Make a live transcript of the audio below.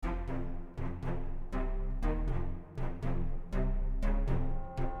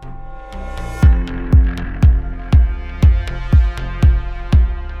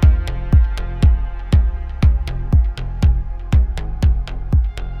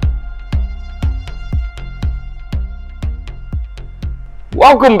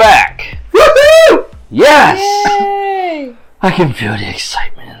Welcome back! Woohoo! Yes! Yay! I can feel the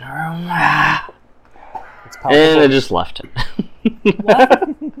excitement in the room. And I just left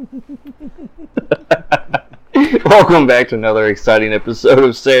it. Welcome back to another exciting episode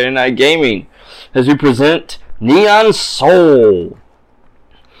of Saturday Night Gaming as we present Neon Soul.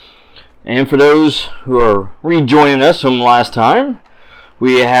 And for those who are rejoining us from last time,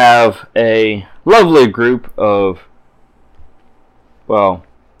 we have a lovely group of, well,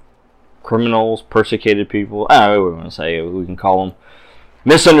 criminals, persecuted people. I don't know what we want to say. We can call them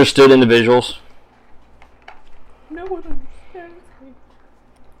misunderstood individuals. No one understands me.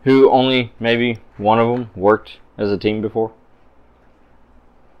 Who only maybe one of them worked as a team before.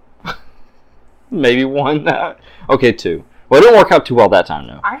 Maybe one. Okay, two. Well, it didn't work out too well that time,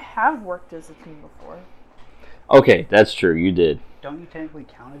 though. I have worked as a team before. Okay, that's true. You did. Don't you technically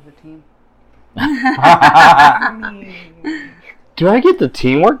count as a team? I mean, Do I get the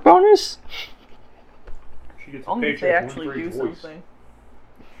teamwork bonus? She gets a only if they paycheck, actually one for do each voice. something.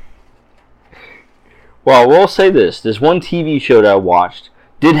 Well, we'll say this. This one TV show that I watched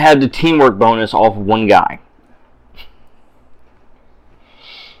did have the teamwork bonus off of one guy.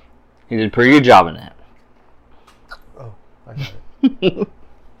 He did a pretty good job in that. Oh, I got it. Do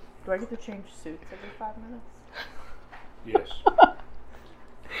I get to change suits every 5 minutes? Yes.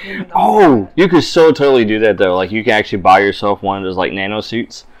 Maybe not. Oh, you could so totally do that, though. Like, you can actually buy yourself one of those, like, nano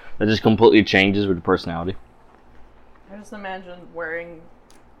suits that just completely changes with the personality. I just imagine wearing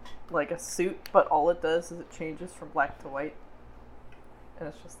like a suit, but all it does is it changes from black to white. And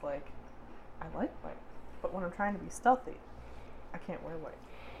it's just like, I like white, but when I'm trying to be stealthy, I can't wear white.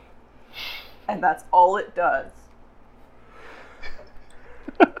 And that's all it does.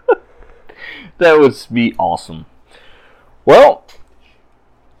 That would be awesome. Well,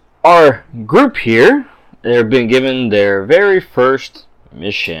 our group here, they've been given their very first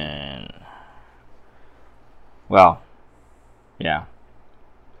mission. Well, yeah.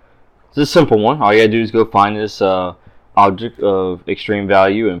 It's a simple one. All you gotta do is go find this object of extreme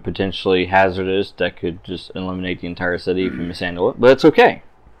value and potentially hazardous that could just eliminate the entire city if you mishandle it. But it's okay.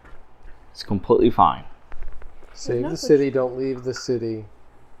 It's completely fine. Save no the such- city, don't leave the city.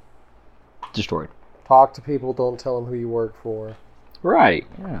 Destroyed. Talk to people, don't tell them who you work for. Right,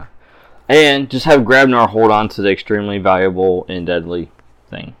 yeah. And just have Grabnar hold on to the extremely valuable and deadly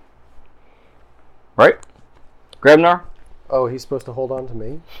thing. Right? Grabnar? Oh, he's supposed to hold on to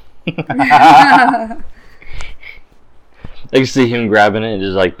me? I can see him grabbing it and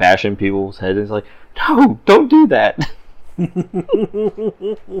just like bashing people's heads. It's like, no, don't do that.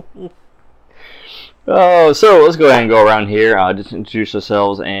 Oh, so let's go ahead and go around here. Just introduce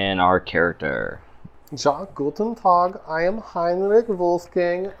ourselves and our character. Jacques, guten Tag. I am Heinrich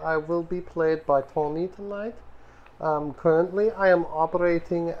Wolfgang. I will be played by Tony tonight. Currently, I am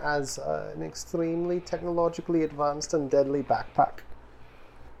operating as an extremely technologically advanced and deadly backpack.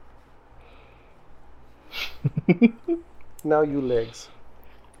 Now you legs.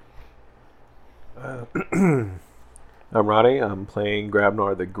 I'm Ronnie. I'm playing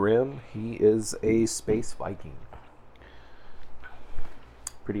Grabnar the Grim. He is a space Viking.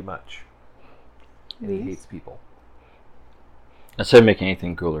 Pretty much. And he hates people. I said make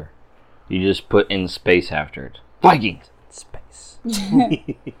anything cooler. You just put in space after it. Vikings! Space.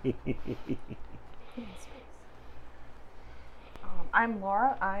 I'm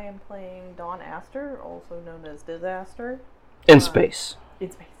Laura. I am playing Dawn Aster, also known as Disaster. In space. In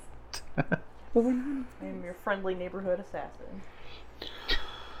space. I am your friendly neighborhood assassin.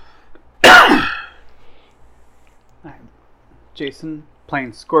 I'm Jason,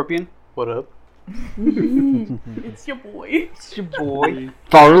 playing Scorpion. What up? It's your boy. It's your boy.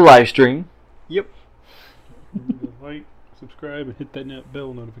 Follow the live stream. Yep. Like, subscribe, and hit that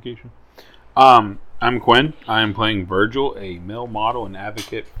bell notification. I'm Quinn. I'm playing Virgil, a male model and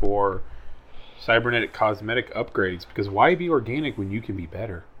advocate for cybernetic cosmetic upgrades. Because why be organic when you can be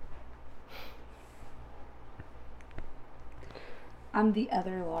better? I'm the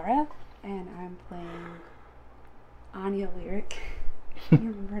other Laura, and I'm playing Anya Lyric. I don't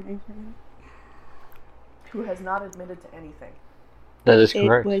remember her name for now. Who has not admitted to anything. That is It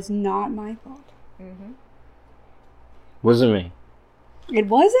correct. was not my fault. Mm-hmm. Wasn't me. It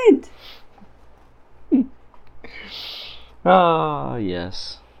wasn't! Ah,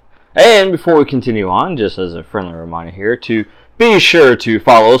 yes. And before we continue on, just as a friendly reminder here, to be sure to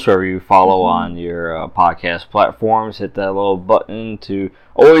follow us wherever you follow on your podcast platforms. Hit that little button to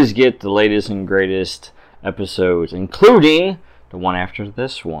always get the latest and greatest episodes, including the one after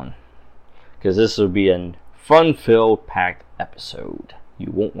this one. Because this will be a fun-filled, packed episode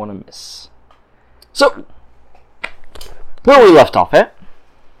you won't want to miss. So, where we left off at,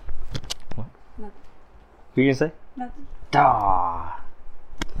 What you gonna say? Nothing. Duh.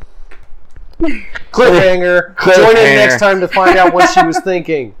 Cliffhanger. Join in next time to find out what she was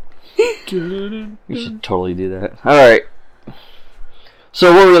thinking. You should totally do that. Alright.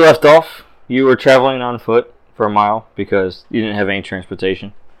 So where we left off, you were traveling on foot for a mile because you didn't have any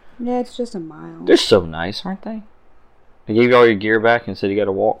transportation. Yeah, it's just a mile. They're so nice, aren't they? They gave you all your gear back and said you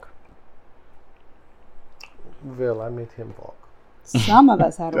gotta walk. Well, I made him walk. Some of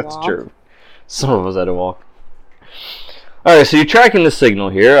us had to That's walk. true. Some of us had to walk. Alright, so you're tracking the signal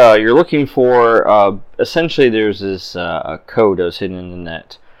here. You're looking for, essentially there's this code that's hidden in the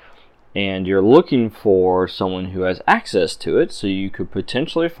net. And you're looking for someone who has access to it so you could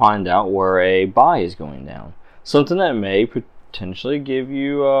potentially find out where a buy is going down. Something that may potentially give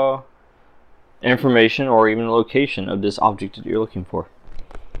you information or even a location of this object that you're looking for.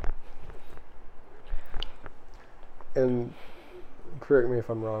 And correct me if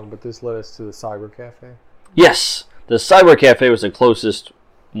I'm wrong, but this led us to the Cyber Cafe. Yes, the Cyber Cafe was the closest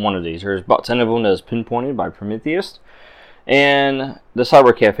one of these. There's about 10 of them that was pinpointed by Prometheus. And the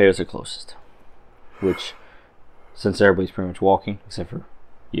Cyber Cafe was the closest. Which, since everybody's pretty much walking, except for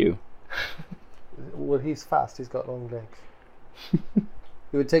you. Well, he's fast. He's got long legs.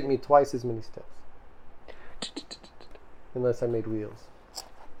 It would take me twice as many steps. Unless I made wheels.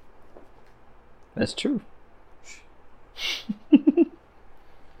 That's true.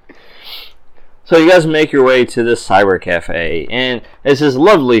 So you guys make your way to the Cyber Cafe. And it's this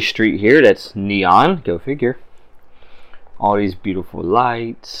lovely street here that's neon. Go figure. All these beautiful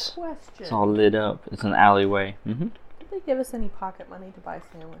lights. Question. It's all lit up. It's an alleyway. Did they give us any pocket money to buy a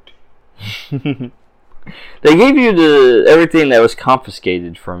sandwich? They gave you everything that was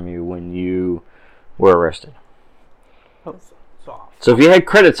confiscated from you when you were arrested. Soft. So if you had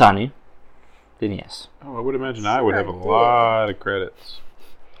credits on you, then yes. Oh, I would imagine I would have a Sure, I did. lot of credits.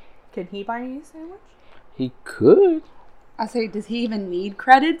 Can he buy me a sandwich? He could. I say, does he even need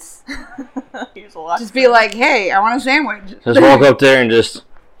credits? He's a lot. Just be like, hey, I want a sandwich. Just walk up there and just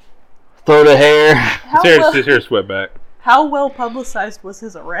throw the hair. How Just well, here, sweatback. how well publicized was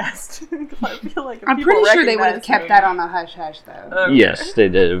his arrest? 'Cause I feel like if I'm people pretty sure they would have recognized kept me- that on the hush hush, though. Okay. Yes, they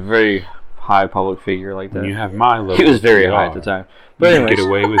did. A very high public figure like When you that. have my level, He was very of high at the PR, time. you But can anyways, get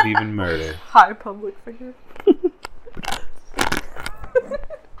away with even murder. High public figure.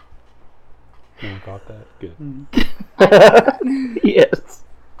 No one caught that? Good. yes.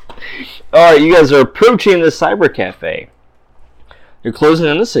 Alright, you guys are approaching the Cyber Cafe. You're closing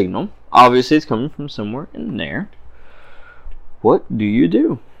in the signal. Obviously, it's coming from somewhere in there. What do you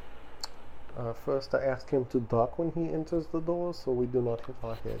do? First, I ask him to duck when he enters the door so we do not hit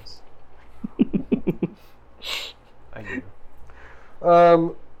our heads. I do.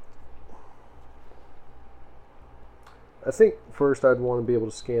 I think first I'd want to be able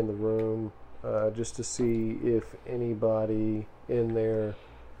to scan the room just to see if anybody in there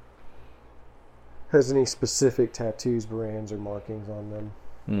has any specific tattoos, brands, or markings on them.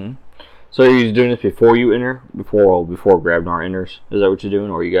 Mm-hmm. So are you doing this before you enter? Before Grabnar enters? Is that what you're doing?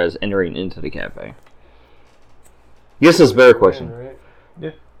 Or are you guys entering into the cafe? I guess that's a better question. Right?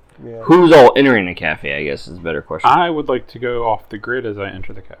 Yeah. Yeah. Who's all entering the cafe, I guess is a better question. I would like to go off the grid as I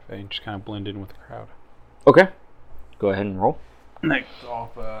enter the cafe and just kind of blend in with the crowd. Okay. Go ahead and roll. Next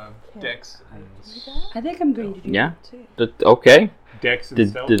off Dex and I think I'm going to do Yeah. that, too. Okay. Dex and Did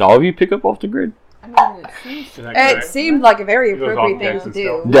Stealth. all of you pick up off the grid? I mean, it seems Is that It correct? seemed like a very It goes appropriate off thing Dex to and do.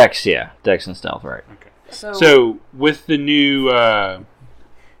 Stealth. Dex, yeah. Dex and stealth, right. Okay. So, So with the new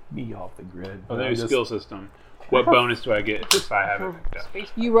Me off the grid. the new skill system, what bonus do I get if I have it picked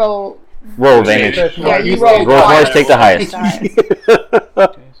up? you roll. Roll advantage. Yeah, you You roll. roll Roll twice. twice, take the highest.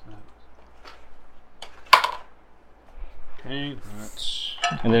 Okay, that's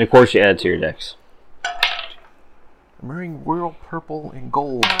And then, of course, you add to your dex. I'm wearing royal purple and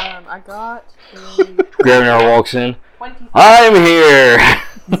gold. I got a Grabnar walks in. 20. I'm here!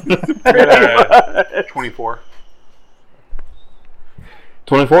 I got a 24.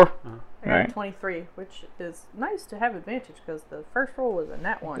 24? I got Alright. a 23, which is nice to have advantage because the first roll was a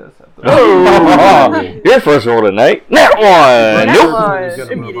nat 1. Does have the Oh! Your first roll tonight. Nat one! Nat Nope!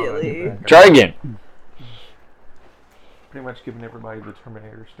 one, immediately. Try again. Pretty much giving everybody the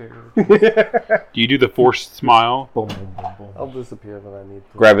Terminator stare. Do you do the forced smile? Boom, boom, boom, boom. I'll disappear when I need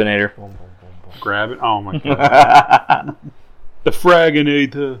to. Grabinator. Boom, boom, boom, boom. Grab it. Oh my god. The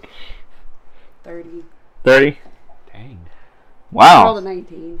Fraginator. 30. 30? Dang. Rolled Wow. a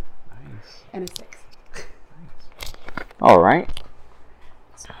 19 Nice. and a 6. Alright.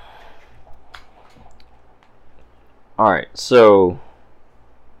 Alright, so...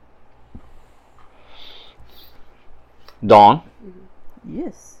 Dawn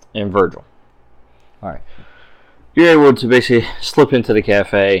Yes. and Virgil. Alright. You're able to basically slip into the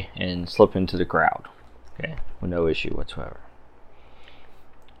cafe and slip into the crowd. Okay, with no issue whatsoever.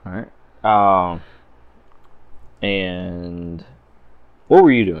 Alright. And what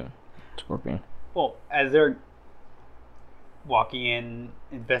were you doing, Scorpion? Well, as they're walking in,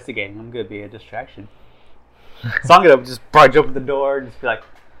 investigating, I'm gonna be a distraction. So I'm gonna just barge open the door and just be like,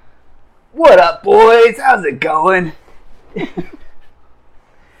 "What up, boys? How's it going?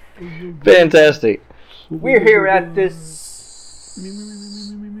 Fantastic. We're here at this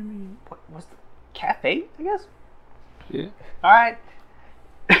what's the cafe? I guess. Yeah. All right."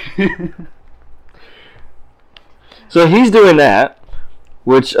 So he's doing that,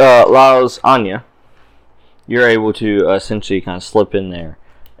 which allows Anya. You're able to essentially kind of slip in there,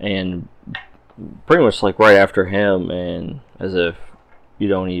 and pretty much like right after him, and as if you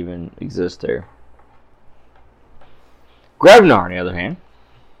don't even exist there. Grabnar, on the other hand,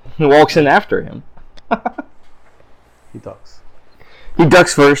 he walks in after him. He ducks. He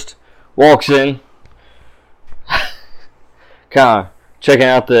ducks first, walks in, kind of checking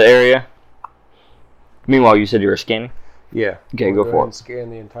out the area. Meanwhile, you said you were scanning. Yeah. Okay, I'll go ahead for and it. Scan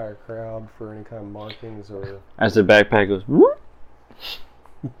the entire crowd for any kind of markings or. As the backpack goes, whoop.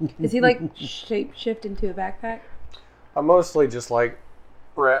 Is he like shift into a backpack? I'm mostly just like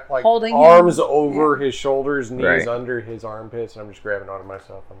Holding arms him? over his shoulders, knees Right. under his armpits, and I'm just grabbing onto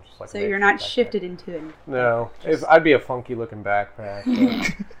myself. I'm just like. So makeshift you're not backpack. shifted into it. No, if I'd be a funky looking backpack,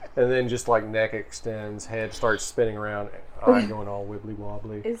 but, and then just like neck extends, head starts spinning around, eye going all wibbly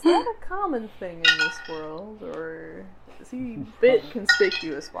wobbly. Is that a common thing in this world, or is he a bit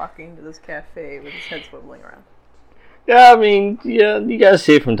conspicuous walking to this cafe with his head swiveling around? Yeah, I mean, yeah, you guys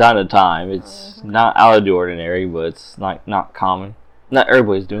see it from time to time. It's not out of the ordinary, but it's not common. Not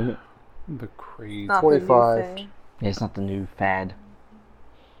everybody's doing it. The crazy. Not 25. the new thing. Yeah, it's not the new fad.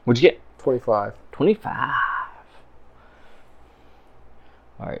 What'd you get? 25. 25.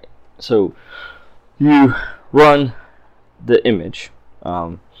 Alright, so you run the image,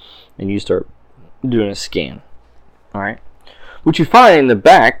 and you start doing a scan. Alright? What you find in the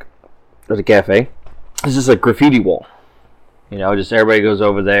back of the cafe is just a graffiti wall. You know, just everybody goes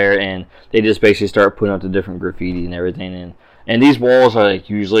over there and they just basically start putting up the different graffiti and everything. And these walls are like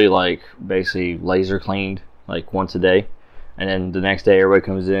usually like basically laser cleaned like once a day. And then the next day everybody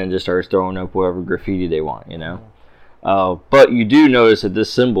comes in and just starts throwing up whatever graffiti they want, you know. But you do notice that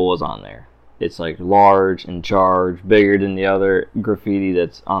this symbol is on there. It's like large and charged, bigger than the other graffiti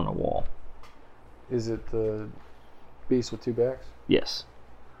that's on the wall. Is it the beast with two backs? Yes.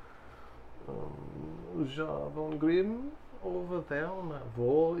 Javon Grim, over there on that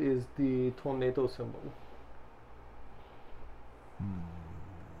wall is the tornado symbol.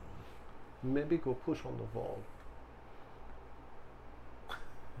 Maybe go push on the wall.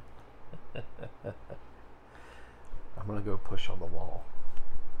 I'm gonna go push on the wall.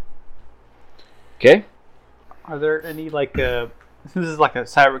 Okay. Are there any like this is like a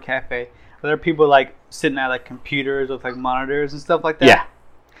cyber cafe? Are there people like sitting at like computers with like monitors and stuff like that? Yeah.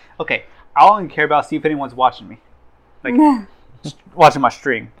 Okay. I only care about see if anyone's watching me, like watching my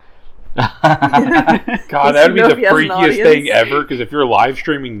stream. God, that would be know the if he has an freakiest thing audience. ever. Because if you're live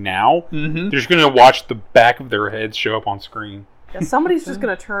streaming now, Mm-hmm. they're just gonna watch the back of their heads show up on screen. Yeah, somebody's just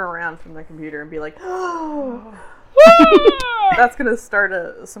gonna turn around from their computer and be like, that's gonna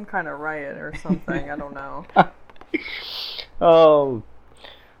start some kind of riot or something. I don't know.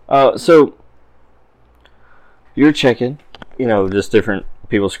 So you're checking, you know, just different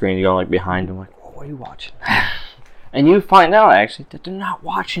people's screens. You go like behind them, like, oh, what are you watching? And you find out actually that they're not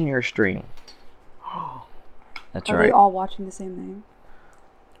watching your stream. That's Are right. they all watching the same thing?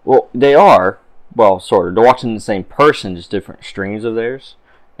 Well, they are. Well, sort of. They're watching the same person, just different streams of theirs,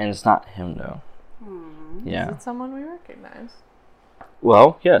 and it's not him though. Yeah. Is it someone we recognize?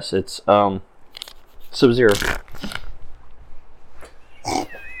 Well, yes, it's Sub-Zero.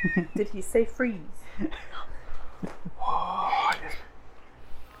 Did he say freeze?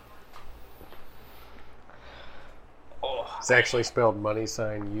 It's actually spelled money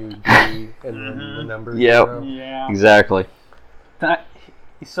sign UD and then the number Yep. 0. Yeah. Exactly.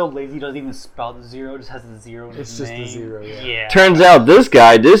 He's so lazy. He doesn't even spell the zero. Just has the zero in It's his just name. a 0, yeah. Yeah. Turns out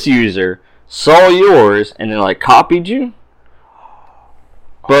this user saw yours and then like copied you.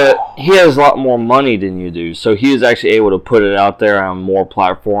 But he has a lot more money than you do, so he is actually able to put it out there on more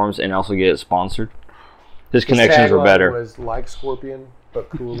platforms and also get it sponsored. His connections were tagline better. Was like Scorpion,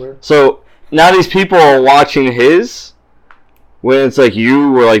 but cooler. So now these people are watching his when it's like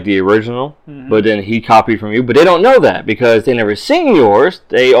you were like the original, but then he copied from you. But they don't know that because they never seen yours.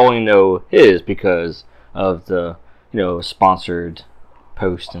 They only know his because of the sponsored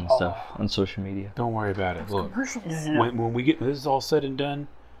post and stuff on social media. Don't worry about it. Look, Commercials. when we get this is all said and done,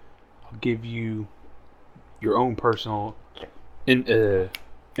 I'll give you your own personal interview.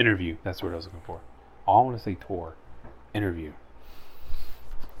 That's the word I was looking for. I want to say tour. Interview.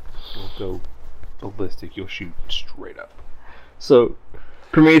 We'll go ballistic. You'll shoot straight up. So,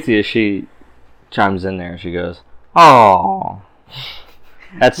 Prometheus, she chimes in there and she goes, "Oh,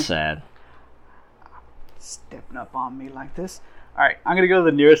 that's sad." Stepping up on me like this. Alright, I'm gonna go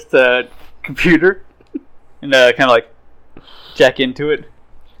to the nearest computer and kind of like jack into it.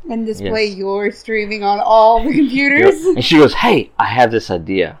 And display Yes. your streaming on all the computers. And she goes, "Hey, I have this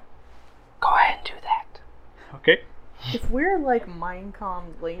idea. Go ahead and do that." Okay. If we're like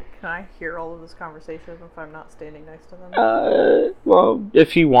Minecom Link, can I hear all of this conversation if I'm not standing next to them? Well,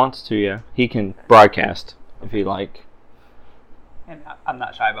 if he wants to, yeah. He can broadcast if he like. And I'm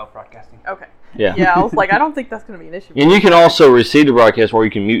not shy about broadcasting. Okay. Yeah. Yeah, I was like, I don't think that's going to be an issue. And you can also receive the broadcast or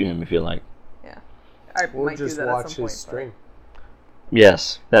you can mute him if you like. I Or might just do that at watch some his point. stream.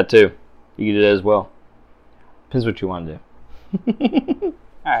 Yes, that too. You can do that as well. Depends what you want to do.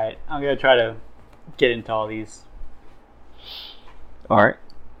 Alright, I'm gonna try to get into all these. Alright.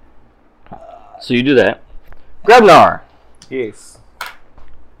 So you do that. Grabnar, Yes.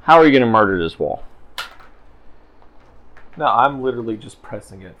 how are you going to murder this wall? No, I'm literally just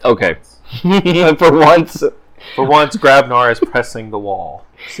pressing it. Okay. For once. For once, Grabnar is pressing the wall.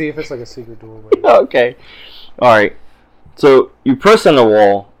 See if it's like a secret doorway. Okay. Alright. So you press on the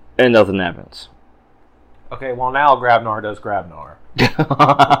wall and nothing happens. Okay, well now Grabnar does Grabnar.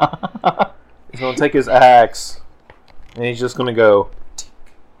 He's going to take his axe, and he's just going to go... tick.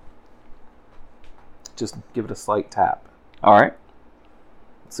 Just give it a slight tap. Alright.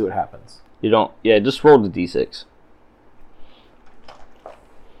 See what happens. You don't. Yeah, just roll the d6.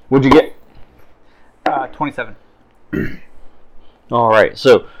 What'd you get? 27. Alright,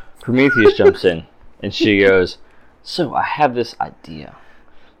 so Prometheus jumps in and she goes, "So I have this idea."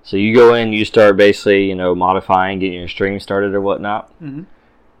 So you go in, you start basically, modifying, getting your stream started or whatnot. Mm-hmm.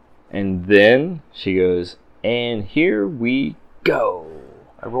 And then she goes, "And here we go."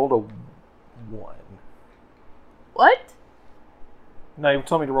 I rolled a 1. What? No, you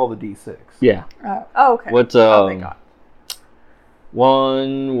told me to roll the d6. Yeah. Oh, okay. What's Oh, thank God.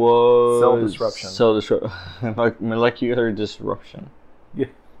 one was Cell disruption. Cell disruption. Like molecular disruption. Yeah.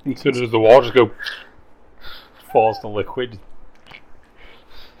 So does the wall just go falls to liquid?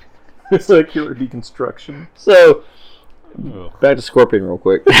 Circular deconstruction. So Ugh. back to Scorpion real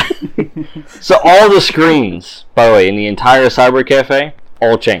quick. So all the screens, by the way, in the entire Cyber Cafe,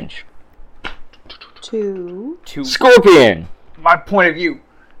 all change. 2. To Scorpion! my point of view.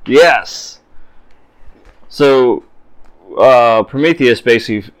 Yes! So, Prometheus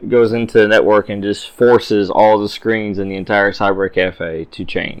basically goes into the network and just forces all the screens in the entire Cyber Cafe to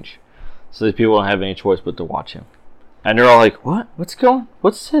change. So these people don't have any choice but to watch him. And they're all like, "What? What's going on?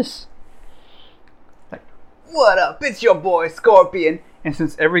 What's this?" What up? It's your boy Scorpion. And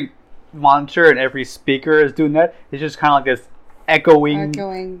since every monitor and every speaker is doing that, it's just kind of like this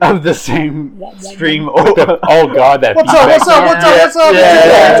echoing of the same stream. Oh God, that What's up? What's up? What's up? What's up?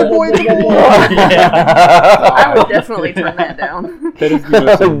 Yeah. It's a boy, it's a boy. I would definitely turn that down. That is the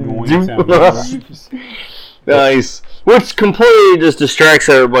most annoying sound ever. Nice. Which completely just distracts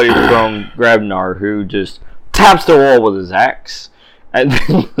everybody from Grabnar, who just taps the wall with his axe, and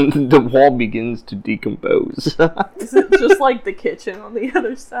then the wall begins to decompose. Is it just like the kitchen on the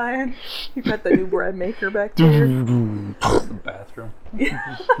other side? You got the new bread maker back there. The bathroom.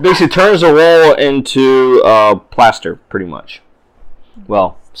 Basically turns the wall into plaster, pretty much.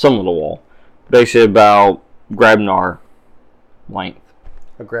 Well, some of the wall. Basically about Grabnar length.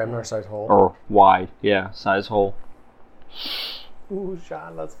 A Grabnar size hole. Or wide, yeah, size hole. Ooh,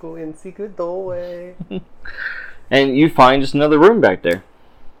 Sean, let's go in secret doorway. And you find just another room back there.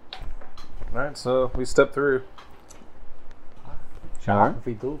 Alright, so we step through. Alright. If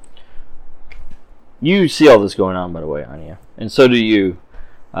we do. You see all this going on, by the way, Anya. And so do you,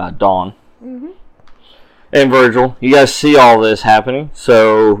 Dawn. Mm-hmm. And Virgil. You guys see all this happening.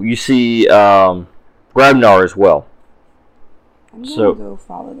 So you see Grabnar as well. I'm going So- to go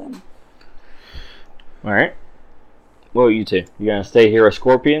follow them. Alright. What are you two? You gonna stay here a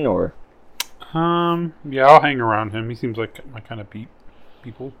Scorpion, or? Yeah, I'll hang around him. He seems like my kind of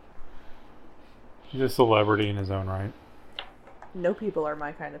people. He's a celebrity in his own right. No people are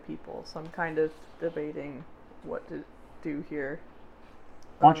my kind of people, so I'm kind of debating what to do here.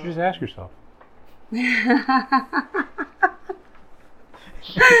 Why don't you just ask yourself?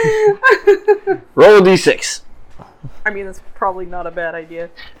 Roll a d6. I mean, that's probably not a bad idea.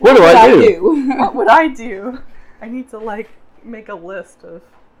 What do I do? What would I do? I need to, like, make a list of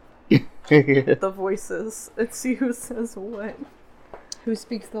the voices and see who says what. Who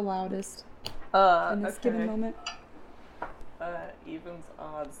speaks the loudest in this given Okay. moment? Evens,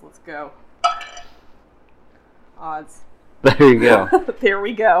 odds. Let's go. Odds. There you go. There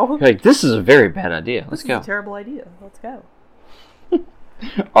we go. Like, this is a very bad idea. Let's This go. is a terrible idea. Let's go.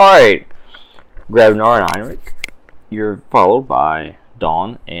 Alright. Grabnar and Heinrich. You're followed by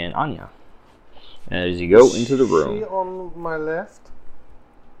Dawn and Anya. As you go into the She room. on my left.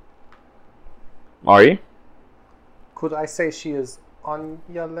 Are you? Could I say she is on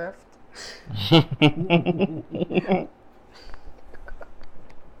your left?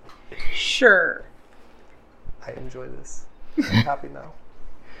 Sure. I enjoy this. I'm happy now.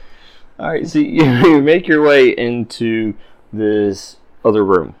 Alright, so you make your way into this other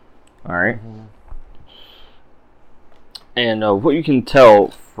room. Alright? And what you can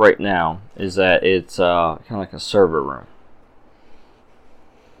tell right now is that it's kind of like a server room.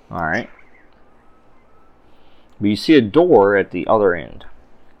 Alright? But you see a door at the other end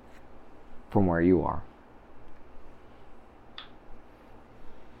from where you are.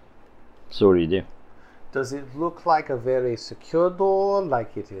 So what do you do? Does it look like a very secure door,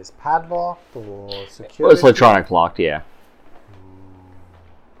 like it is padlocked or secure? Well, it's electronic locked, yeah.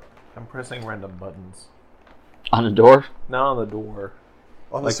 I'm pressing random buttons. On the door? Not on the door.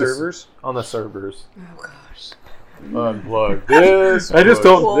 On Like the this- servers? On the servers. Oh gosh. Unplug this. I just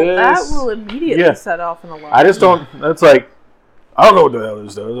don't. Well, that will immediately Yeah. set off an alarm. I just don't. That's like. I don't know what the hell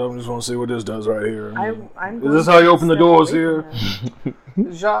this does. I just want to see what this does right here. I'm Is this how you open the step doors away here?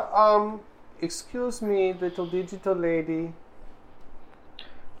 from them. Excuse me, little digital lady.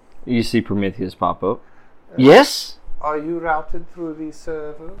 You see Prometheus pop up. Yes? Are you routed through these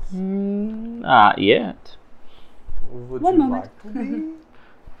servers? Not yet. Would One you moment. like to be?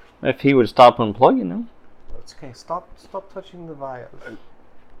 If he would stop unplugging them. It's okay, stop touching the vials.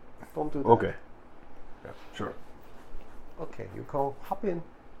 Don't do that. Okay. Yeah, sure. Okay, you go hop in.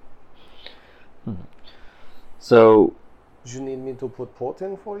 So Do you need me to put port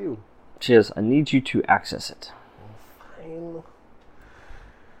in for you? she says, I need you to access it. Fine. You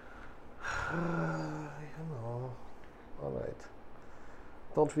know. Alright.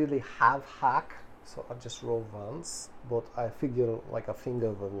 Don't really have hack, so I just roll once, but I figure like a finger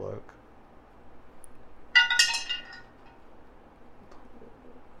will work.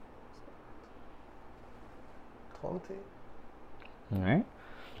 Alright.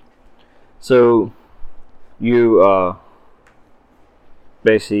 So you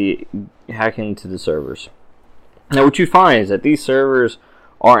basically hack into the servers. Now what you find is that these servers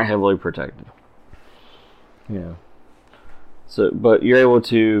aren't heavily protected. You know. So but you're able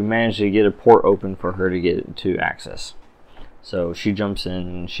to manage to get a port open for her to get to access. So she jumps in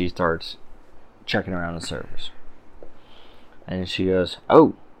and she starts checking around the servers. And she goes,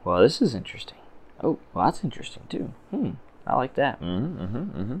 oh, well this is interesting. Oh, well that's interesting too. I like that.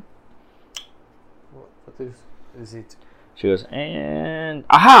 What is it? She goes, and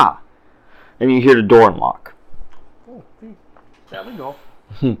aha! And you hear the door unlock. Oh, there we go.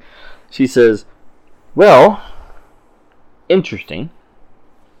 She says, well, interesting.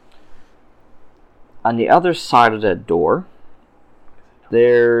 On the other side of that door,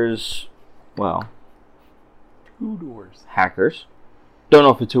 there's, well, 2 doors. hackers. Don't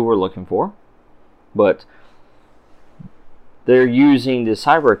know if it's who we're looking for, but they're using the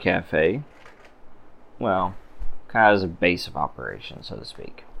cyber cafe, well, kind of as a base of operation, so to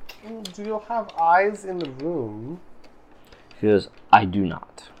speak. Do you have eyes in the room? She goes, I do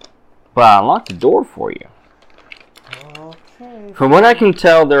not. But I unlocked the door for you. Okay. From what I can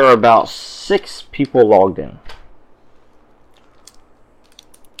tell, there are about 6 people logged in.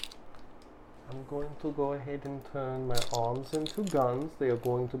 I'm going to go ahead and turn my arms into guns. They are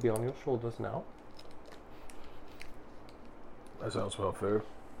going to be on your shoulders now. That sounds well fair.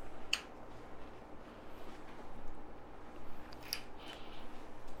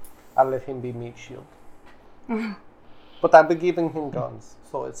 I'll let him be meat shield. But I'll be giving him guns,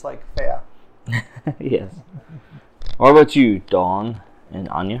 so it's like fair. Yes. What about you, Dawn and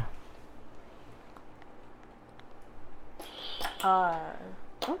Anya?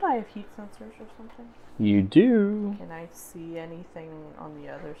 Don't I have heat sensors or something? You do. Can I see anything on the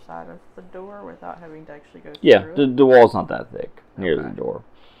other side of the door without having to actually go Yeah, through the wall's not that thick near the Okay. door.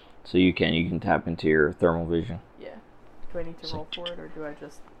 So you can tap into your thermal vision. it? Yeah. Do I need to roll for it, or do I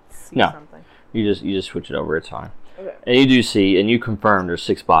just see No. something? You just switch it over, it's fine. Okay. And you do see, and you confirm there's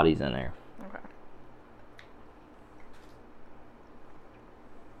 6 bodies in there. Okay.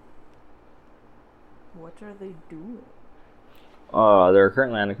 What are they doing? They're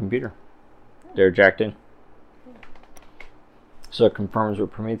currently on a computer. They're jacked in. So it confirms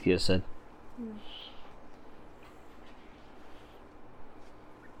what Prometheus said.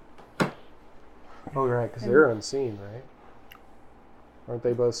 Oh, right, because they're unseen, right? Aren't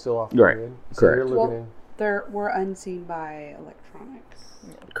they both still off the Right, grid? So correct. you're looking We're unseen by electronics.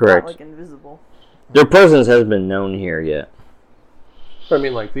 Correct. Not like invisible. Their presence hasn't been known here yet. I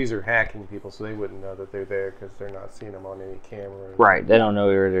mean, like, these are hacking people, so they wouldn't know that they're there because they're not seeing them on any camera. Right, they don't know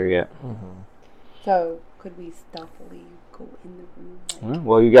you're there yet. So could we stealthily go in the room? Like,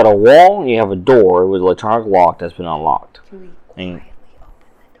 Well, you got a wall and you have a door with electronic lock that's been unlocked. can we And- quietly open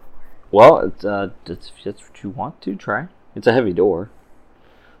the door? Well, it's that's what you want to try. It's a heavy door.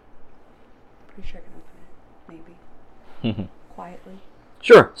 Pretty sure I can open it. Maybe. Quietly.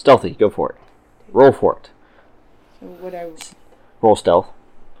 Sure, stealthy. Go for it. Roll for it. So would I Roll stealth.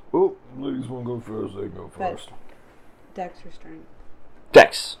 Ooh, ladies want to go first, they go But- first. Dex or strength?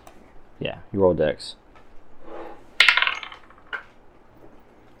 Dex. Yeah, you roll Dex.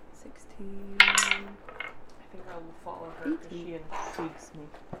 16, I think I will follow her because she intrigues me.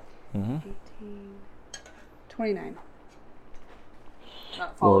 18, 29.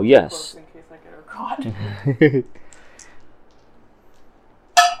 Not follow Well, too yes. close in case I get her caught.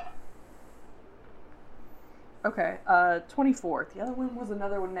 Okay, 24. The other one was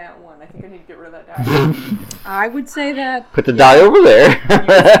another one, nat 1. I think I need to get rid of that die. I would say that Put the die over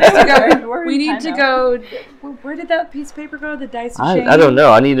there. we need to go. Where did that piece of paper go? The dice of shame? I don't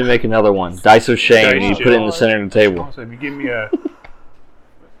know. I need to make another one. Dice of shame. Dice You of put it in the shame. center of the table. Also, if you give me a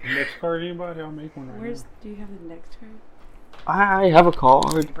index card, anybody, I'll make one right Do you have the next turn? I have a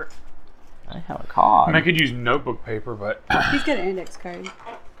card. I have a now. card. And I could use notebook paper, but He's got an index card.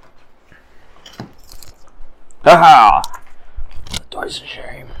 Haha! Dice of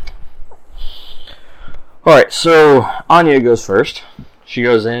shame. Alright, so Anya goes first. She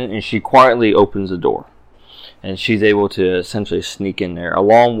goes in and she quietly opens the door. And she's able to essentially sneak in there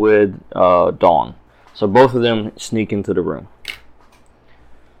along with Dawn. So both of them sneak into the room.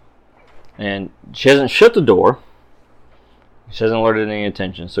 And she hasn't shut the door. She hasn't alerted any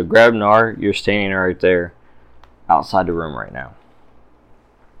attention. So Grabnar, you're standing right there outside the room right now.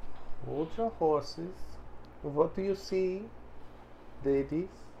 Hold your horses. What do you see, ladies?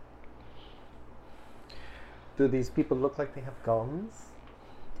 Do these people look like they have guns?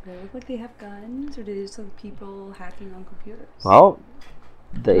 Do they look like they have guns, or do they just look like people hacking on computers? Well,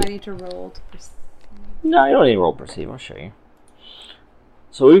 Do I need to roll to perceive? No, you don't need to roll perceive. I'll show you.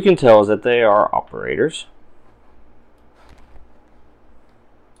 So what you can tell is that they are operators.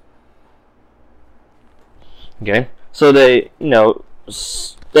 Okay, so they,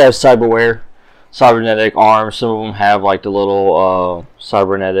 they have cyberware, cybernetic arms. Some of them have like the little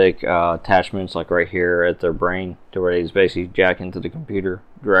cybernetic attachments, like right here at their brain, to where they just basically jack into the computer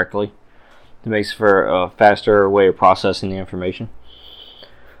directly. It makes for a faster way of processing the information.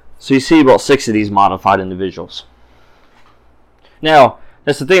 So you see about 6 of these modified individuals. Now,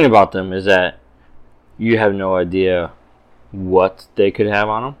 that's the thing about them, is that you have no idea what they could have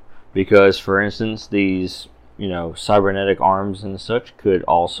on them. Because, for instance, these, cybernetic arms and such could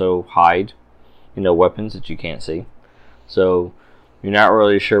also hide, weapons that you can't see. So, you're not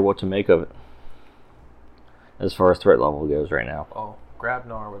really sure what to make of it, as far as threat level goes right now. Oh,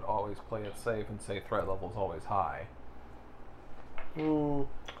 Grabnar would always play it safe and say threat level is always high.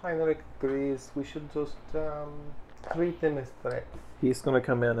 Heinrich agrees. We should just treat them as threats. He's gonna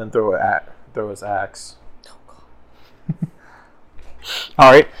come in and throw his axe.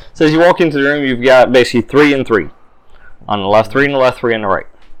 Alright, so as you walk into the room, you've got basically 3 and 3. On the left, 3 on the left, 3 on the right.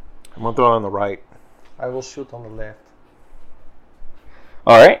 I'm gonna throw it on the right. I will shoot on the left.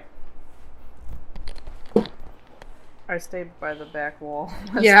 Alright. I stay by the back wall.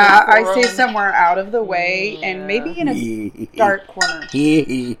 Yeah, I stay Rowan. somewhere out of the way and maybe in a dark corner.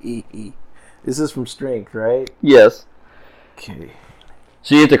 This is from strength, right? Yes. Okay.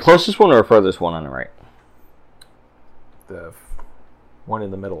 So you get the closest one or the furthest one on the right? The one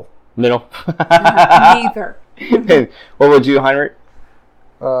in the middle. Middle. Neither. What would you, Heinrich?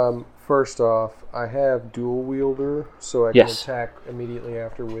 First off, I have dual wielder, so I can Yes. attack immediately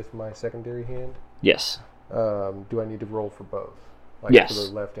after with my secondary hand. Yes. Do I need to roll for both? Like Yes. for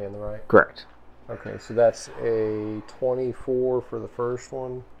the left and the right? Correct. Okay, so that's a 24 for the first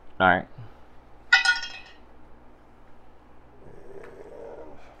one. Alright.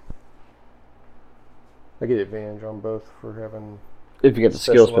 I get advantage on both for having... If you get the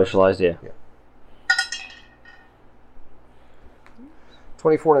skill Specialized. specialized, yeah.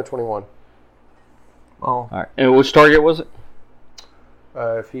 24 and a 21. Oh. Alright. And which target was it?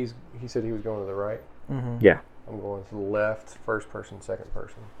 If he said he was going to the right, Yeah. I'm going to the left, first person, second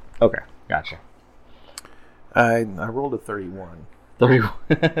person. Okay. Gotcha. I rolled a 31. 31.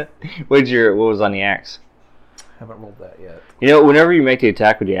 What was on the axe? Haven't rolled that yet. You know, whenever you make the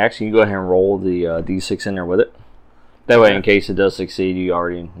attack with the axe, you can go ahead and roll the d6 in there with it. That way, in case it does succeed, you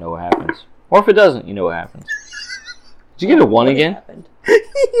already know what happens. Or if it doesn't, you know what happens. Did you get a 1 again? Happened?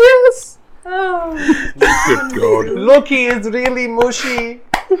 Yes! Oh. Good God. Look, he is really mushy.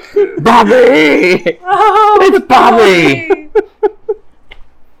 Bobby! Oh, It's Bobby!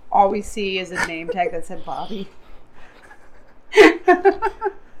 All we see is a name tag that said Bobby.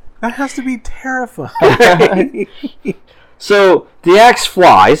 That has to be terrifying. So, the axe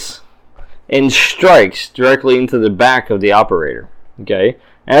flies and strikes directly into the back of the operator. Okay?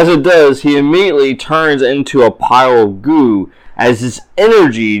 As it does, he immediately turns into a pile of goo as his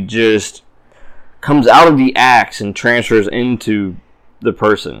energy just comes out of the axe and transfers into the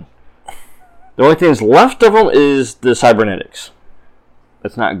person. The only thing that's left of him is the cybernetics.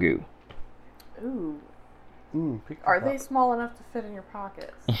 That's not goo. Ooh. Pick Are up. they small enough to fit in your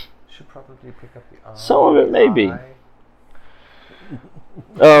pockets? Should probably pick up the eye. Some of it may be. eye.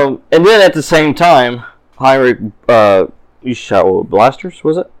 And then at the same time, Heinrich, you shot with blasters,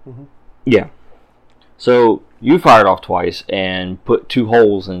 was it? Mhm. Yeah. So you fired off twice and put 2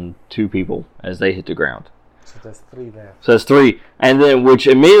 holes in 2 people as they hit the ground. So there's 3 left. So that's 3, and then which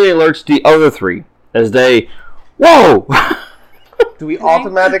immediately alerts the other 3 as they, whoa! Do we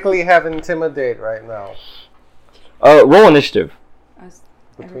automatically have intimidate right now? Roll initiative. Us,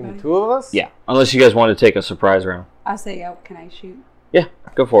 Between everybody? the 2 of us? Yeah, unless you guys want to take a surprise round. I say, oh, can I shoot Yeah,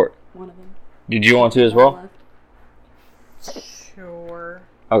 go for it. one of them? Did you want to as well? Sure.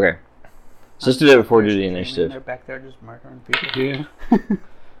 Okay. So let's do that before we do the They're initiative. back there just murdering people. Yeah.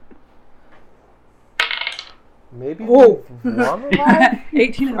 Maybe Oh. leave one alive?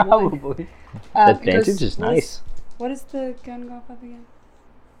 18 and a 1. Probably. Advantage is nice. What is the gun go off of again?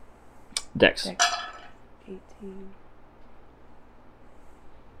 Dex. Dex. 18.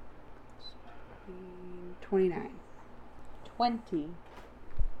 29. 20.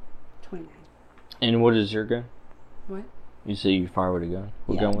 29. And what is your gun? What? You say you fire with a gun.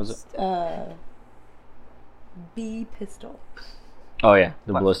 What gun was it? B pistol. Oh yeah,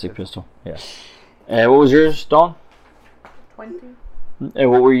 the ballistic pistol. Yeah. And what was yours, Dawn? 20.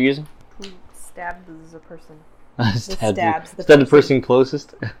 And what were you using? Who stabbed a person? stabs the Stab the person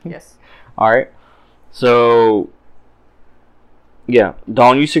closest. Yes. All right. So, yeah,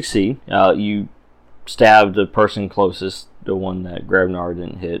 Dawn, you succeed. You stab the person closest, the one that Grabnar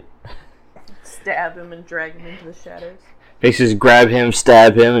didn't hit. Stab him and drag him into the shadows. Basically, grab him,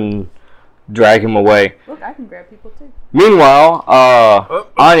 stab him, and drag him away. Look, I can grab people too. Meanwhile,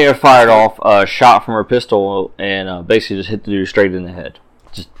 Anya fired off a shot from her pistol and basically just hit the dude straight in the head.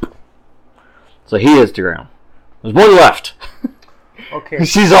 So he hits the ground. There's one left. Okay,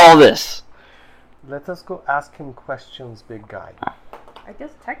 She's all this. let us go ask him questions, big guy. I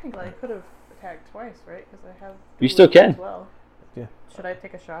guess technically I could have attacked twice, right? Because I have. You still dual can. As well. Yeah. Should I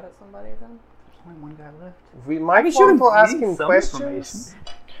take a shot at somebody then? There's only one guy left. We might can shoot him. want to ask We need him some questions.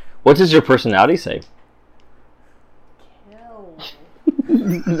 What does your personality say? Kill.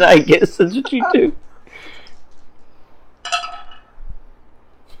 I guess that's what you do.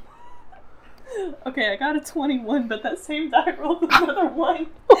 Okay, I got a 21, but that same die rolled another 1.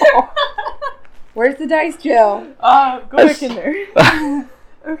 Where's the dice, Jill? Go back in there.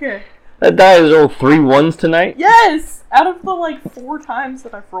 Okay. That die has rolled 3 1s tonight. Yes! Out of the 4 times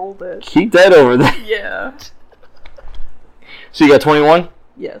that I've rolled it. Keep that over there. Yeah. So you got 21?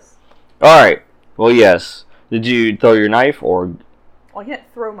 Yes. Alright. Well, yes. Did you throw your knife or... Well, I can't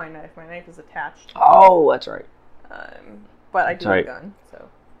throw my knife. My knife is attached. Oh, that's right. But I do That's right. have a gun, so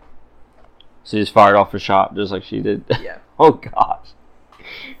So you just fired off a shot just like she did. yeah. Oh, gosh.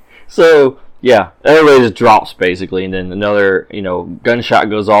 So, yeah. Everybody just drops, basically. And then another, gunshot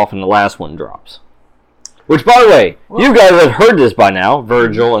goes off and the last one drops. Which, by the way, you guys have heard this by now,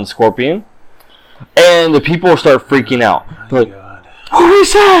 Virgil and Scorpion. And the people start freaking out. They're like, God. what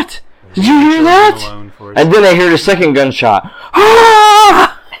was that? Did you hear that? Alone for And then they hear the second gunshot.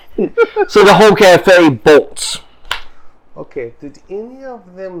 Ah! So the whole cafe bolts. Okay, did any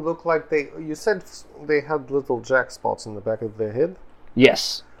of them look like you said they had little jack spots in the back of their head?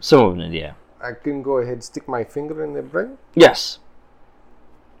 Yes. Some of them, yeah. I can go ahead, stick my finger in their brain? Yes.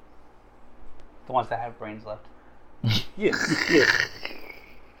 The ones that have brains left. Yes.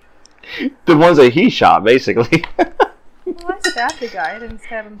 The ones that he shot, basically. Well, I stabbed the guy. I didn't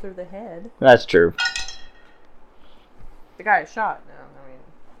stab him through the head. That's true. The guy I shot. No,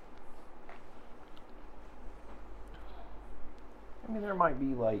 I mean, there might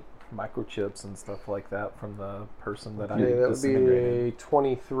be microchips and stuff like that from the person that I Yeah, that would be disintegrated. a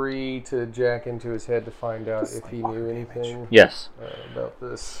 23 to jack into his head to find out if he knew anything Yes. about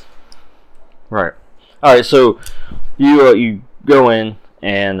this. Right. All right. So you go in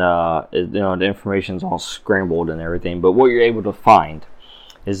and the information's all scrambled and everything. But what you're able to find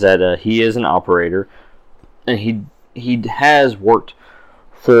is that he is an operator, and he has worked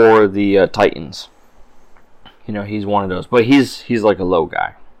for the Titans. He's one of those, but he's like a low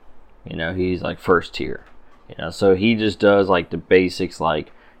guy. He's like first tier. So he just does like the basics,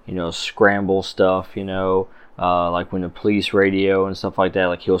 like scramble stuff. Like when the police radio and stuff like that,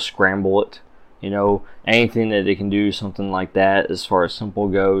 like he'll scramble it. Anything that they can do, something like that, as far as simple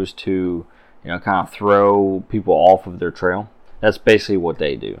goes, to kind of throw people off of their trail. That's basically what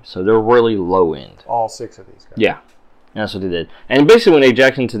they do. So they're really low end. All 6 of these guys. Yeah. That's what they did. And basically when they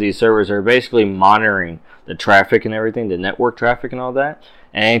jacked into these servers, they're basically monitoring the traffic and everything, the network traffic and all that,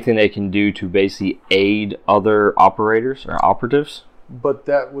 and anything they can do to basically aid other operators or operatives. But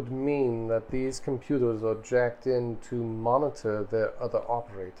that would mean that these computers are jacked in to monitor their other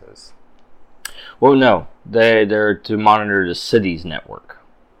operators. Well, no. They're to monitor the city's network.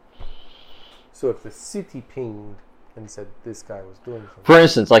 So if the city pinged and said this guy was doing something. For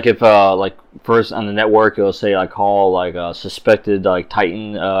instance, like if first on the network it'll say like call like suspected like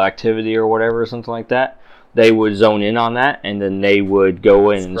Titan activity or whatever or something like that, they would zone in on that, and then they would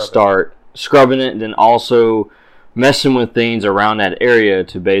go in and start scrubbing it, and then also messing with things around that area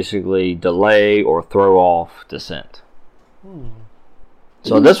to basically delay or throw off descent.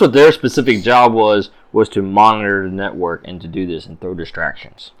 So that's what their specific job was to monitor the network and to do this and throw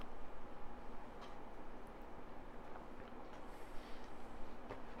distractions.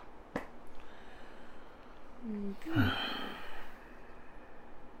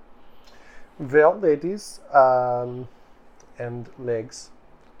 Well, ladies and legs,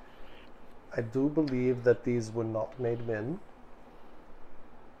 I do believe that these were not made men.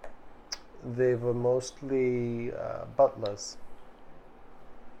 They were mostly butlers.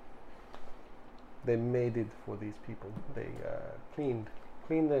 They maided for these people. They cleaned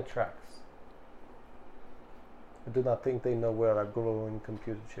their tracks. I do not think they know where a glowing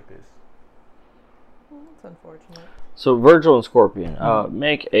computer chip is. Well, that's unfortunate. So Virgil and Scorpion,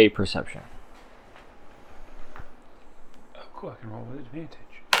 make a perception. Oh, cool. I can roll with advantage.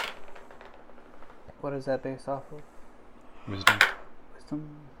 What is that based off of? Wisdom. Wisdom?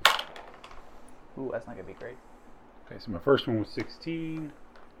 Ooh, that's not going to be great. Okay, so my first one was 16.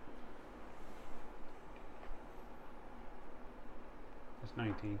 That's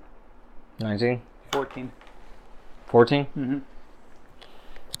 19. 19? 14. 14? Mm-hmm.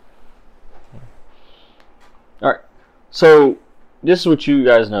 Alright. So, this is what you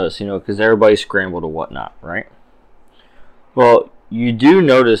guys notice, because everybody scrambled or whatnot, right? Well, you do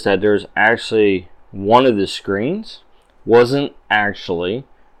notice that there's actually one of the screens wasn't actually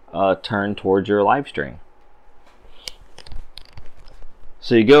turned towards your live stream.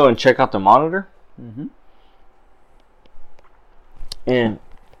 So you go and check out the monitor. Mm-hmm. And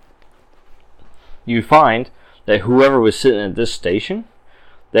you find that whoever was sitting at this station,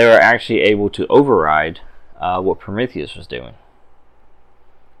 they were actually able to override what Prometheus was doing.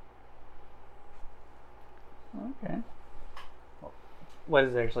 Okay.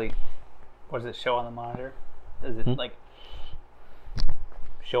 What does it show on the monitor? Does it like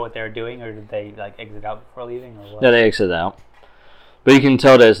show what they're doing, or did they like exit out before leaving, or what? Yeah, they exited out. But you can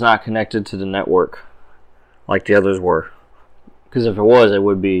tell that it's not connected to the network like the others were. Because if it was, it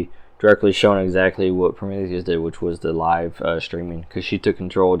would be directly showing exactly what Prometheus did, which was the live streaming. Because she took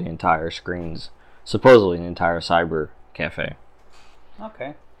control of the entire screens, supposedly the entire cyber cafe.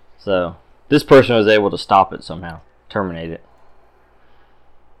 Okay. So this person was able to stop it somehow, terminate it.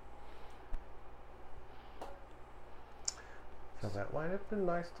 So that might have been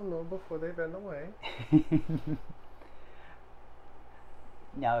nice to know before they ran away.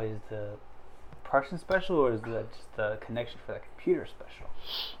 Now, is the person special, or is the just the connection for the computer special?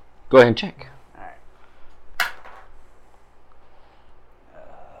 Go ahead and check. All right.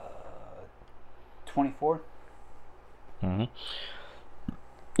 24. Mm-hmm.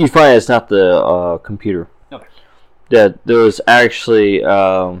 You find it's not the computer. Okay. That there was actually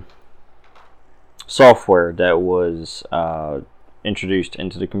software that was introduced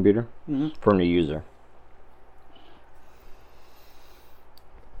into the computer from the user.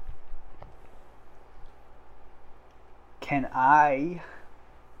 Can I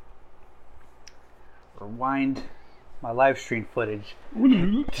rewind my live stream footage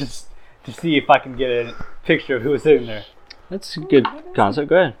just to see if I can get a picture of who was sitting there? That's a good concept.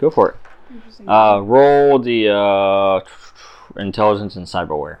 Go ahead. Go for it. Interesting. Roll the intelligence and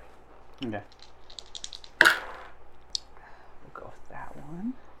cyberware. Okay. We'll go with that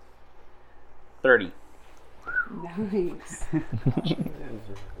one. 30. Nice.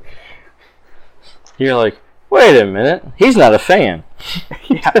 You're like, wait a minute, he's not a fan.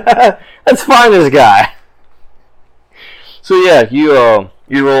 Yeah. Let's find this guy. So yeah, you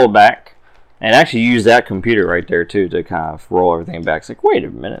roll it back, and actually use that computer right there too to kind of roll everything back. It's like, wait a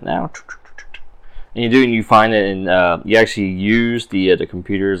minute now, and you do, and you find it, and you actually use the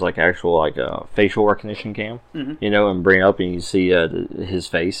computer's like actual like facial recognition cam, and bring it up, and you see his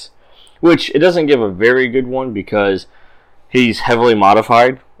face, which it doesn't give a very good one because he's heavily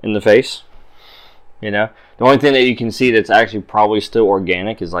modified in the face. The only thing that you can see that's actually probably still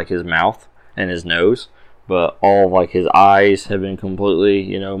organic is like his mouth and his nose, but all of like his eyes have been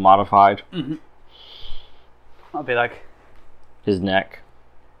completely, modified. I'll be like, His neck.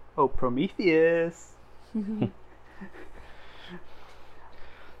 oh, Prometheus.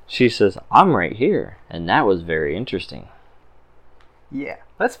 She says, "I'm right here, and that was very interesting." Yeah,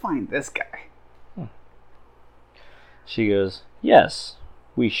 let's find this guy. She goes, "Yes,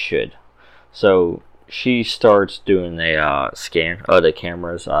 we should." So she starts doing a scan of the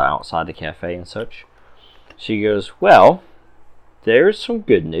cameras outside the cafe and such. She goes, "Well, there's some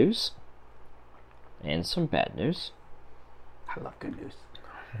good news and some bad news." I love good news.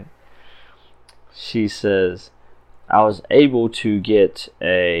 She says, "I was able to get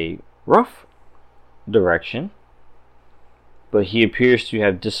a rough direction, but he appears to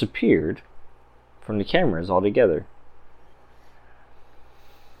have disappeared from the cameras altogether."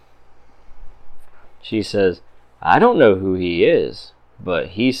 She says, "I don't know who he is, but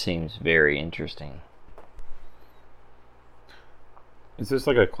he seems very interesting." Is this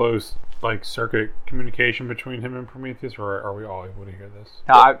like a close circuit communication between him and Prometheus, or are we all able to hear this?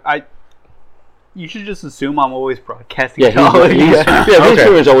 No, you should just assume I'm always broadcasting. Yeah, to all of you. he's Okay.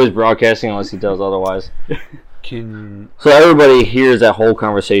 pretty much always broadcasting unless he does otherwise. Can So everybody hears that whole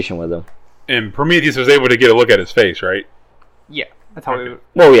conversation with him. and Prometheus was able to get a look at his face, right? Yeah, that's how Okay.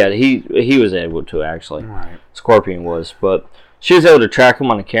 Well, yeah, he was able to actually. Right. Scorpion was, but she was able to track him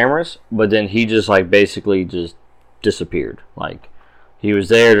on the cameras, but then he just basically just disappeared. Like he was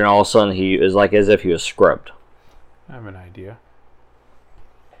there, and all of a sudden he was like as if he was scrubbed. I have an idea.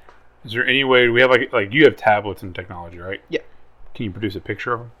 Is there any way we have like you have tablets and technology, right? Yeah. Can you produce a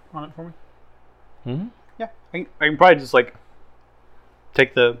picture of him on it for me? Mm-hmm. Yeah, I can probably just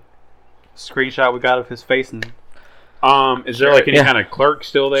take the screenshot we got of his face and Is there any Yeah. kind of clerk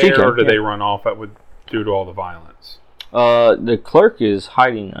still She there, can, or do yeah. they run off due to all the violence? The clerk is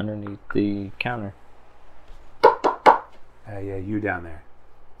hiding underneath the counter. Yeah, you down there.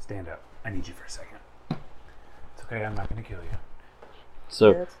 Stand up. I need you for a second. It's okay, I'm not going to kill you.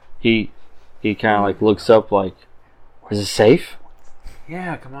 So Yes. he kind of looks up like, "Is it safe?"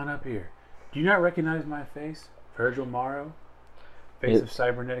 Yeah, come on up here. Do you not recognize my face? Virgil Morrow? Face It- of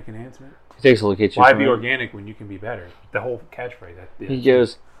cybernetic enhancement? He takes a look at you. Why from be it. organic when you can be better? The whole catchphrase. He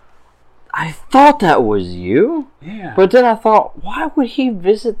goes, "I thought that was you, Yeah. but then I thought, why would he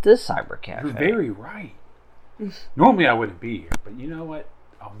visit this cyber cafe?" You're very right. Normally I wouldn't be here, but you know what?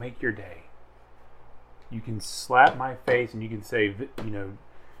 I'll make your day. You can slap my face and you can say,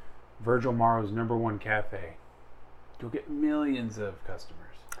 Virgil Morrow's #1 cafe. You'll get millions of customers.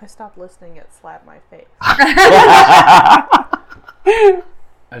 I stopped listening at slap my face.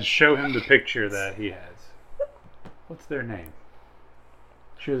 And show him the picture that he has. What's their name?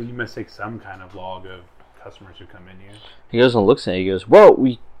 Surely you must take some kind of log of customers who come in here. He goes and looks at it. He goes, "Well,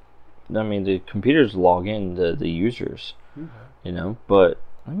 the computers log in the users, Okay. but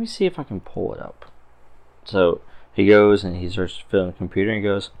let me see if I can pull it up." So he goes and he starts filling the computer and he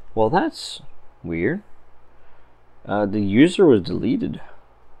goes, "Well, that's weird. The user was deleted.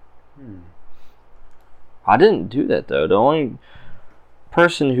 I didn't do that though. The only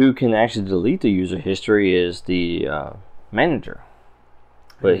person who can actually delete the user history is the manager,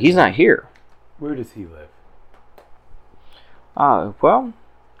 but he's not here." Where does he live? Well,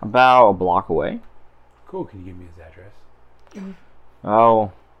 about a block away. Cool, can you give me his address?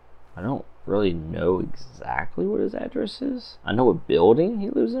 Oh, I don't really know exactly what his address is. I know what building he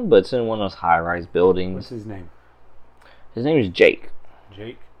lives in, but it's in one of those high-rise buildings. What's his name? His name is Jake.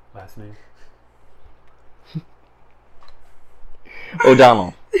 Jake? Last name?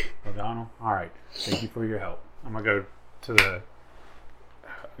 O'Donnell. O'Donnell? Alright. Thank you for your help. I'm going to go to the...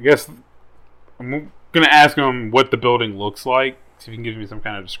 I guess I'm going to ask him what the building looks like. See if he can give me some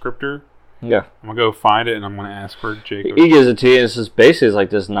kind of descriptor. Yeah. I'm going to go find it and I'm going to ask for Jake. He gives it to you. It's just basically like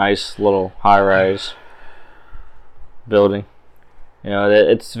this nice little high-rise building.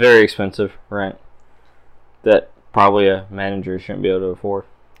 It's very expensive rent. That probably a manager shouldn't be able to afford.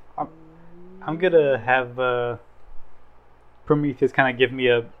 I'm gonna have Prometheus kind of give me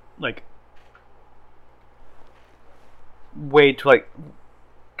a way to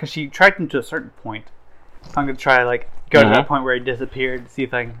because she tracked him to a certain point. I'm gonna try go to that point where he disappeared, see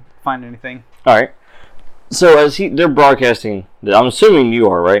if I can find anything. All right. So as they're broadcasting, I'm assuming you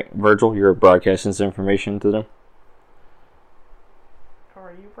are, right, Virgil? You're broadcasting this information to them. Or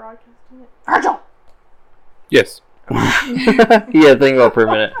are you broadcasting it? Virgil. Yes. Yeah, think about it for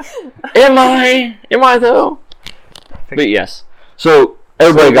a minute. Am I though? But yes. So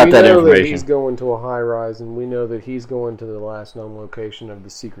everybody got that we know that information. he's going to a high rise, and we know that he's going to the last known location of the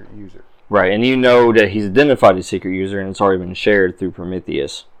secret user. Right, and you know that he's identified the secret user, and it's already been shared through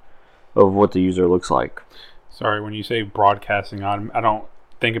Prometheus of what the user looks like. Sorry, when you say broadcasting, I don't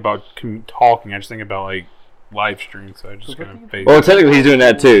think about talking. I just think about live stream. So I just kind of face. Well, technically he's doing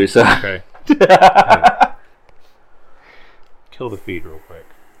that too. So Okay. Hey. Kill the feed real quick.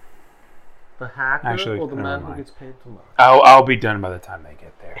 The hacker Actually, or the never man who mind. gets paid too much? I'll be done by the time they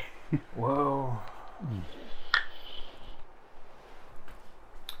get there. Whoa.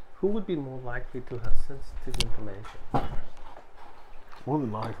 Who would be more likely to have sensitive information? More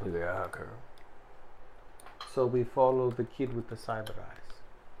than likely the hacker. So we follow the kid with the cyber eyes.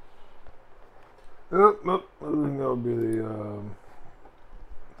 Yep, I think that would be the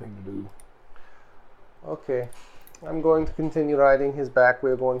thing to do. Okay. I'm going to continue riding his back.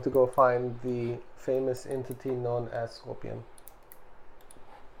 We're going to go find the famous entity known as Scorpion.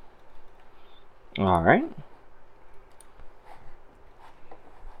 all right.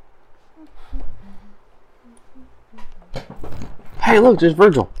 Hey, look, there's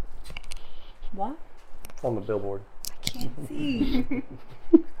Virgil. What? On the billboard. Can't see.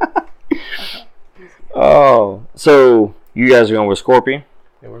 Oh, so you guys are going with Scorpion?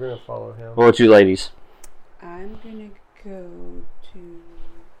 Yeah, we're going to follow him. What about you ladies? I'm gonna go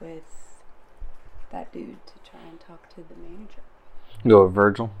with that dude to try and talk to the manager. Go with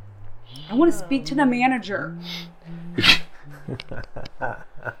Virgil. I want to speak to the manager.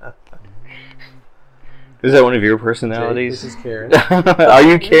 Is that one of your personalities? This is Karen. Are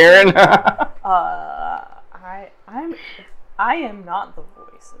you Karen? I am not the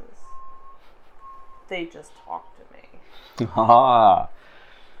voices. They just talk to me. Ah.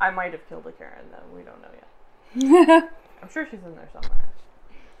 I might have killed a Karen though. We don't know yet. I'm sure she's in there somewhere.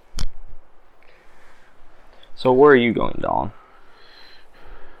 So where are you going, Dawn?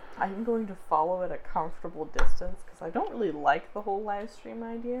 I'm going to follow at a comfortable distance because I don't really like the whole live stream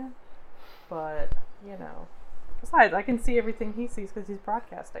idea. But, you know. Besides, I can see everything he sees because he's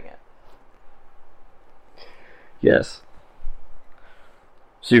broadcasting it. Yes.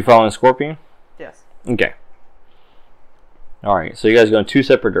 So you following Scorpion? Yes. Okay. Alright, so you guys go in two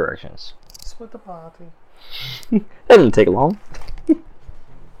separate directions. Split the party. That didn't take long.